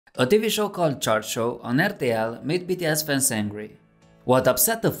A TV show called Chartshow on RTL made BTS fans angry. What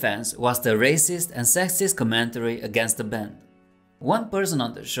upset the fans was the racist and sexist commentary against the band. One person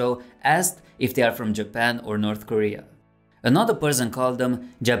on the show asked if they are from Japan or North Korea. Another person called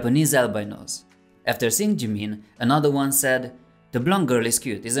them Japanese albinos. After seeing Jimin, another one said, "The blonde girl is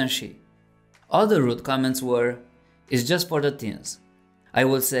cute, isn't she?" All the rude comments were, "It's just for the teens." I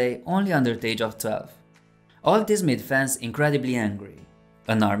would say only under the age of 12. All this made fans incredibly angry.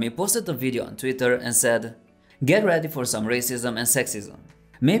 An army posted a video on Twitter and said, "Get ready for some racism and sexism.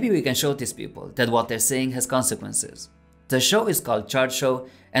 Maybe we can show these people that what they're saying has consequences." The show is called Chartshow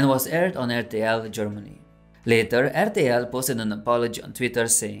and was aired on RTL Germany. Later, RTL posted an apology on Twitter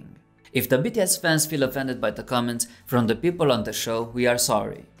saying, "If the BTS fans feel offended by the comments from the people on the show, we are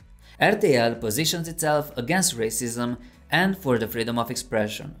sorry." RTL positions itself against racism and for the freedom of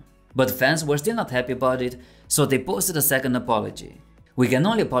expression. But fans were still not happy about it, so they posted a second apology. "We can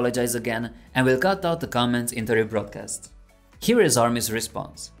only apologize again and will cut out the comments in the rebroadcast." Here is ARMY's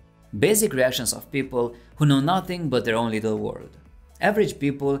response. Basic reactions of people who know nothing but their own little world. Average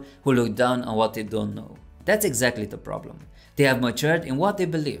people who look down on what they don't know. That's exactly the problem. They have matured in what they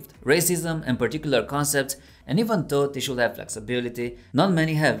believed, racism and particular concepts, and even though they should have flexibility, not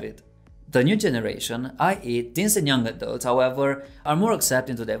many have it. The new generation, i.e. teens and young adults, however, are more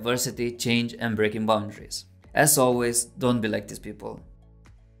accepting to diversity, change, and breaking boundaries. As always, don't be like these people.